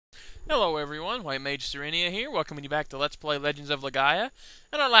Hello everyone, White Mage Serenia here, welcoming you back to Let's Play Legends of Legaia.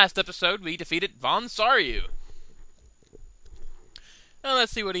 In our last episode, we defeated Von Saryu. Now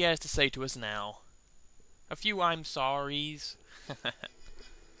let's see what he has to say to us now. A few I'm sorries.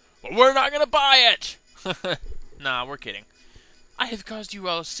 But we're not gonna buy it! Nah, we're kidding. I have caused you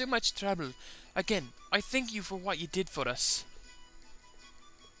all so much trouble. Again, I thank you for what you did for us.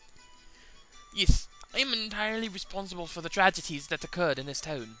 Yes, I am entirely responsible for the tragedies that occurred in this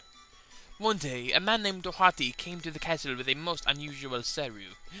town. One day, a man named Dohati came to the castle with a most unusual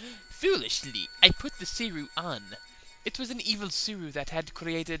seru. Foolishly, I put the seru on. It was an evil seru that had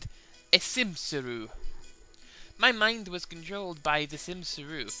created a sim seru. My mind was controlled by the sim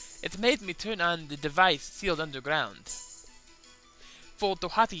seru. It made me turn on the device sealed underground. For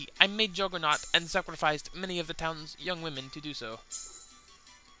Dohati, I made Juggernaut and sacrificed many of the town's young women to do so.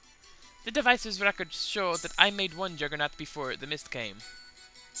 The device's records show that I made one Juggernaut before the mist came.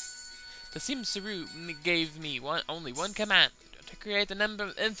 The Sim Seru gave me only one command, to create an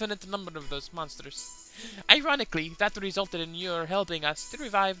infinite number of those monsters. Ironically, that resulted in your helping us to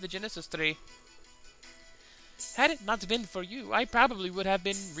revive the Genesis tree. Had it not been for you, I probably would have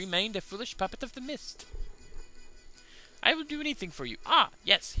remained a foolish puppet of the mist. I will do anything for you. Ah,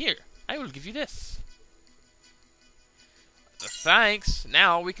 yes, here. I will give you this. Thanks.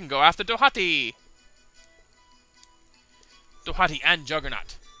 Now we can go after Dohati. Dohati and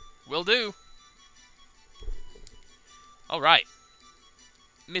Juggernaut. Will do. Alright.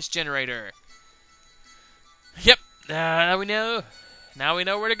 Mist generator. Yep. Now we know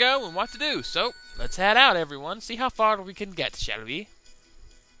where to go and what to do. So, let's head out, everyone. See how far we can get, shall we?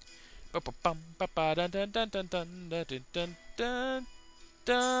 Freaking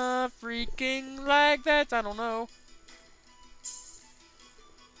like that. I don't know.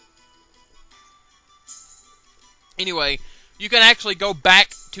 Anyway, you can actually go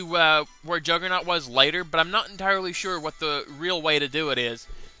back to where Juggernaut was later, but I'm not entirely sure what the real way to do it is.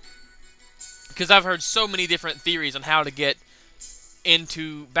 Because I've heard so many different theories on how to get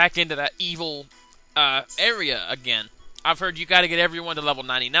back into that evil area again. I've heard you gotta get everyone to level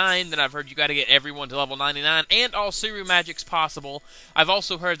 99, then I've heard you gotta get everyone to level 99, and all Seru Magic's possible. I've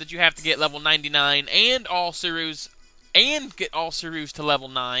also heard that you have to get level 99 and all Serus, and get all Serus to level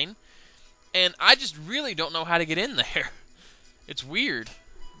 9. And I just really don't know how to get in there. It's weird.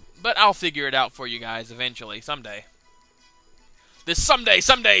 But I'll figure it out for you guys eventually, someday. This someday.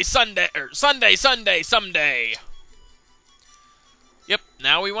 Yep,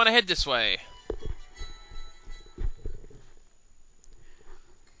 now we want to head this way.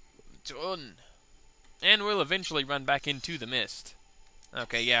 Done. And we'll eventually run back into the mist.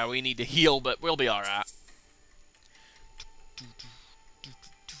 Okay, yeah, we need to heal, but we'll be alright.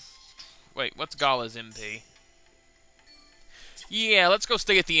 Wait, what's Gala's MP? Yeah, let's go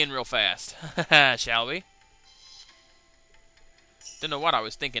stay at the inn real fast. Shall we? Don't know what I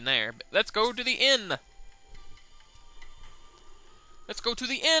was thinking there, but let's go to the inn. Let's go to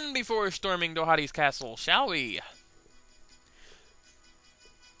the inn before storming Dohati's castle, shall we?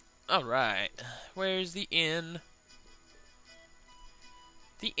 Alright, where's the inn?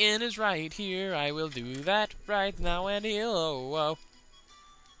 The inn is right here, I will do that right now and hello.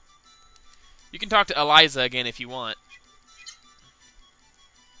 You can talk to Eliza again if you want.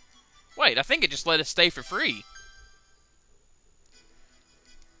 Wait, I think it just let us stay for free.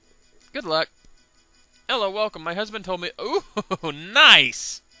 Good luck. Hello, welcome. My husband told me... Ooh,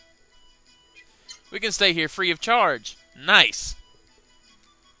 nice! We can stay here free of charge. Nice.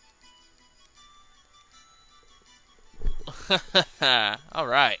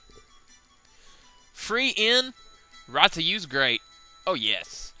 Alright. Free inn? Right to use great. Oh,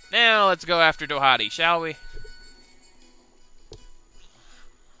 yes. Now, let's go after Dohati, shall we?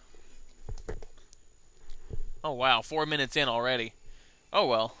 Oh, wow. 4 minutes in already. Oh,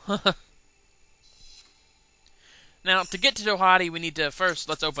 well. Now, to get to Dohati, we need to first,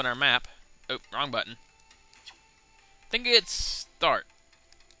 let's open our map. Oh, wrong button. I think it's start.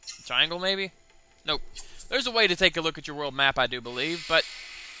 Triangle, maybe? Nope. There's a way to take a look at your world map, I do believe, but...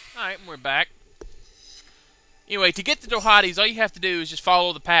 Alright, we're back. Anyway, to get to Dohati's, all you have to do is just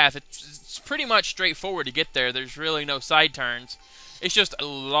follow the path. It's pretty much straightforward to get there. There's really no side turns. It's just a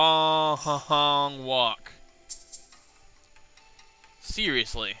long walk.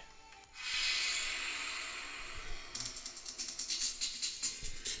 Seriously.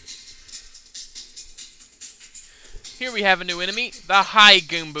 Here we have a new enemy, the High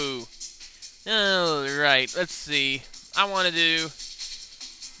Goombu. Alright, let's see. I want to do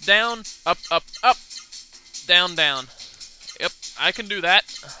down, up, up, up. Down, down. Yep, I can do that.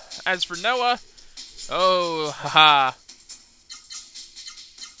 As for Noah, oh, haha.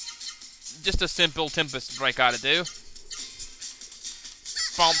 just a simple Tempest Break ought to do.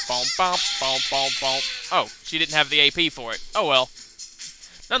 Bump, bump, bump, bump, bump, bump. Oh, she didn't have the AP for it. Oh well.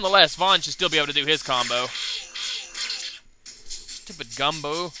 Nonetheless, Vaughn should still be able to do his combo. Stupid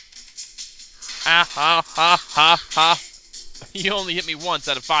Gumbo. Ah, ha, ha, ha, ha. You only hit me once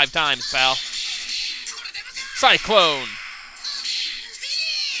out of 5 times, pal. Cyclone.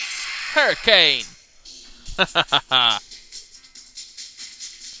 Hurricane. Ha, ha, ha, ha.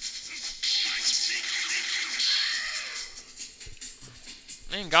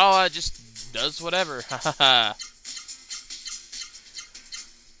 And Gala just does whatever. Ha, ha, ha.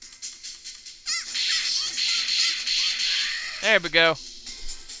 There we go.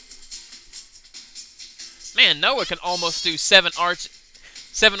 Man, Noah can almost do 7 arts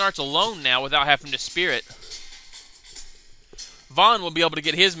alone now without having to spirit. Vaughn will be able to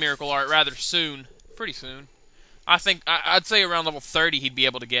get his miracle art rather soon. Pretty soon. I'd say around level 30 he'd be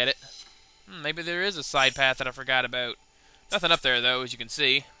able to get it. Maybe there is a side path that I forgot about. Nothing up there though, as you can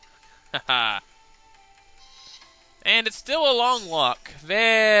see. Haha. And it's still a long walk.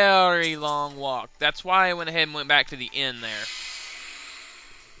 Very long walk. That's why I went ahead and went back to the inn there.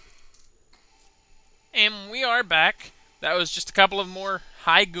 And we are back. That was just a couple of more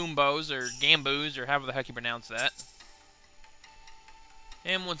high Goombos, or Gamboos, or however the heck you pronounce that.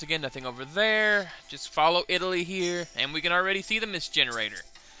 And once again, nothing over there. Just follow Italy here, and we can already see the mist generator.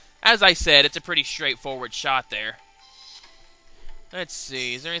 As I said, it's a pretty straightforward shot there. Let's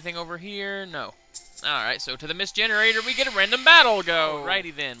see, is there anything over here? No. Alright, so to the mist generator, we get a random battle go.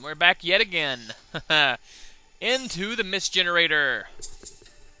 Alrighty then, we're back yet again. Into the mist generator.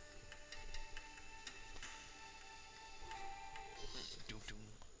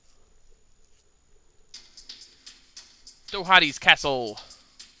 Dohati's castle.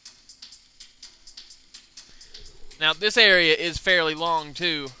 Now, this area is fairly long,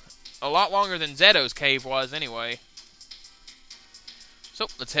 too. A lot longer than Zeto's cave was, anyway. So,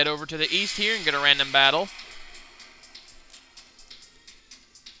 let's head over to the east here and get a random battle.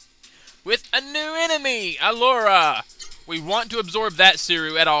 With a new enemy, Alora. We want to absorb that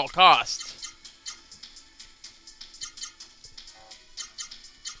Suru at all costs.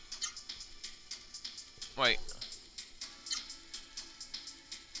 Wait.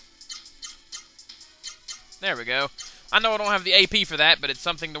 There we go. I know I don't have the AP for that, but it's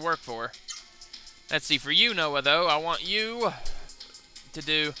something to work for. Let's see, for you, Noah, though, I want you to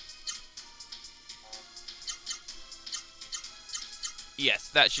do... Yes,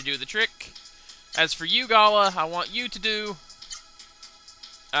 that should do the trick. As for you, Gala, I want you to do...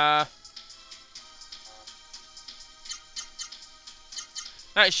 That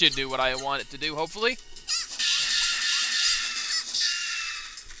should do what I want it to do, hopefully.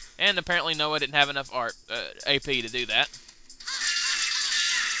 And apparently Noah didn't have enough AP to do that.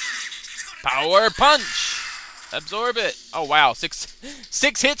 Power Punch! Absorb it! Oh, wow.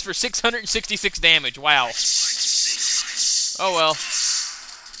 Six hits for 666 damage. Wow. Oh, well.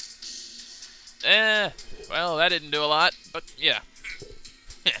 Well, that didn't do a lot, but yeah.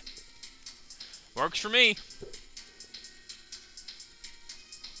 Works for me.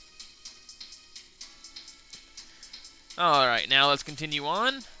 Alright, now let's continue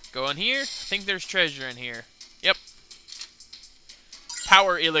on. Go in here. I think there's treasure in here. Yep.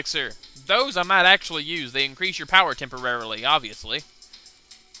 Power Elixir. Those I might actually use. They increase your power temporarily, obviously.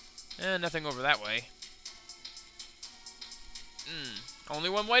 Nothing over that way. Only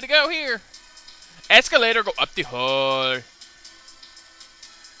one way to go here. Escalator, go up the hall.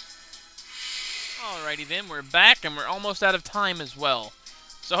 Alrighty then, we're back, and we're almost out of time as well.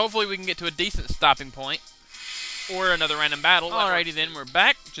 So hopefully we can get to a decent stopping point. Or another random battle. Alrighty then, we're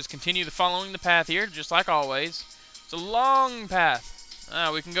back. Just continue following the path here, just like always. It's a long path.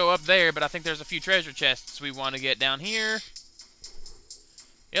 We can go up there, but I think there's a few treasure chests we want to get down here.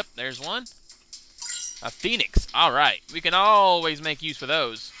 Yep, there's one. A phoenix. Alright, we can always make use of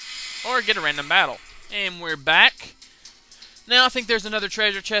those. Or get a random battle. And we're back. Now I think there's another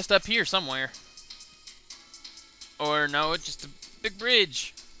treasure chest up here somewhere. Or no, it's just a big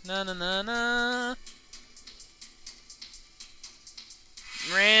bridge. Na-na-na-na.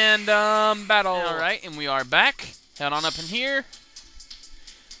 Random battle. Alright, and we are back. Head on up in here.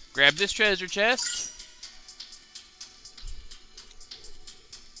 Grab this treasure chest.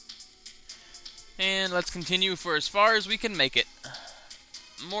 And let's continue for as far as we can make it.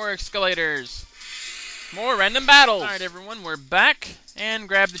 More escalators. More random battles. Alright, everyone, we're back. And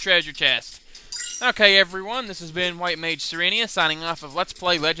grab the treasure chest. Okay, everyone, this has been White Mage Serenia signing off of Let's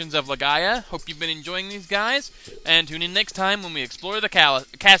Play Legends of Legaia. Hope you've been enjoying these guys. And tune in next time when we explore the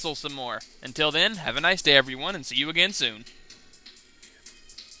castle some more. Until then, have a nice day, everyone, and see you again soon.